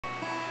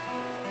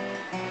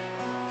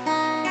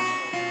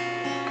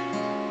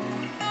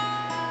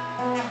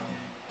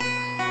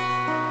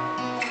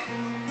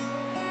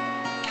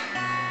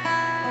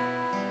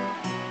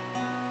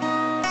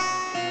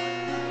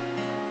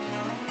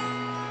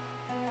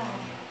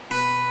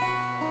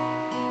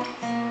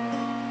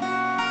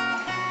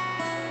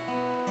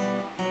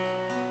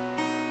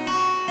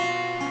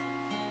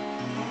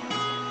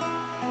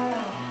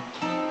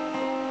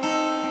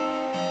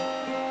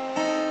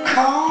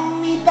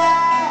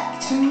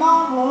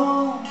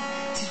tomorrow.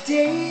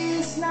 Today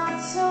is not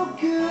so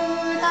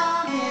good.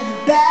 I'm in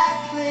a bad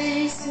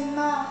place in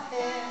my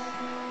head,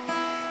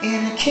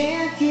 and I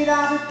can't get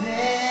out of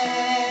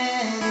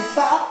bed. If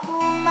I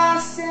pull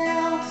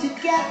myself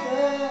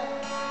together,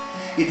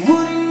 it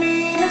wouldn't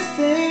mean a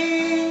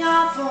thing.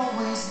 I've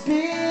always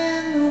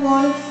been the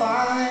one who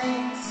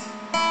finds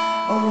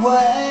a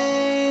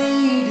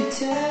way to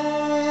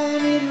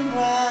turn it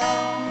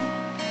around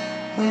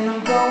when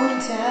I'm going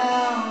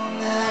down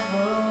that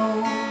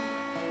road.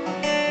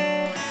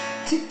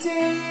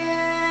 Today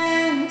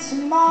and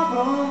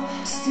tomorrow,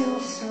 still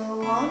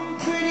so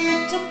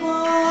unpredictable.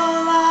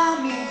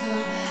 I'm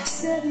either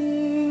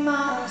setting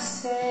my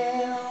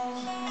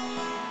sails,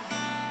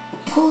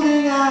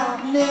 pulling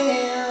out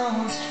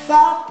nails. If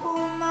I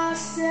pull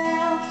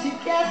myself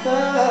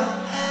together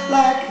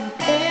like a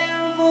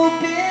pair of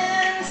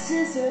open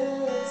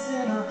scissors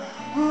in a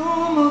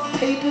room of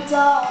paper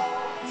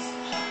dolls,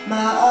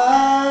 my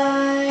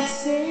eyes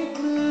stay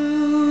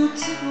glued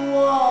to the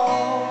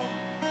wall.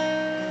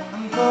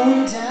 I'm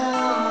going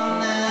down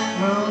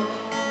that road.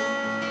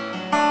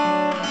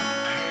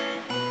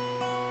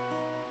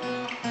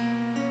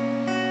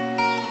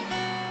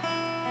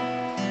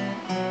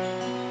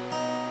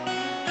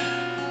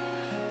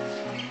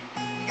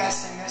 You guys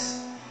sing this?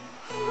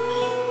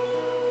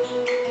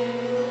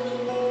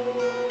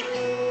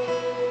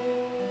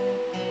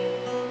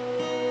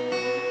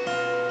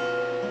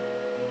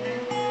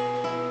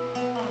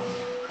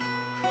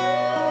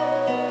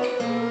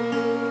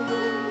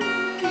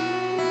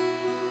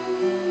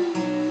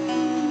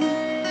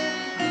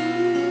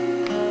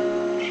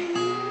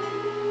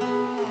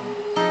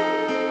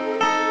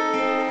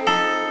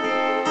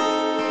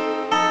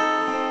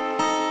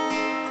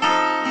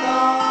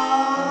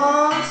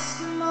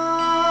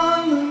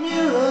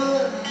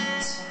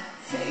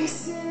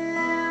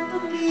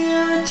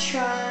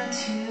 Trying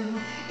to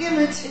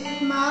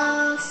imitate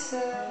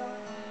myself,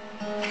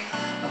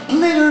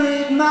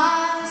 obliterate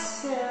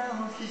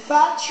myself. If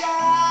I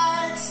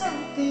tried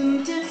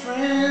something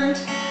different,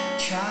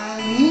 try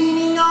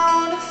leaning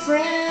on a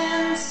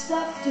friend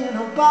stuffed in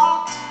a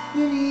box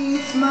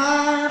beneath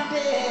my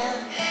bed,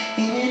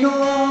 in an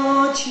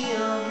orgy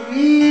of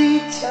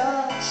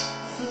retouched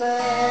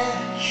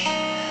flesh.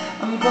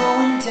 I'm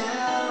going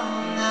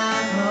down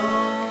that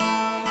road.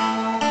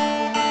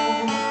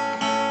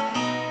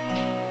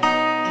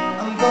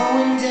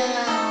 Going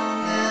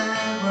down that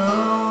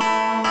road.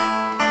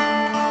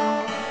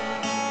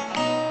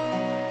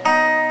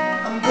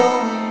 I'm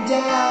going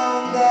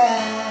down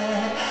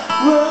that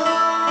road.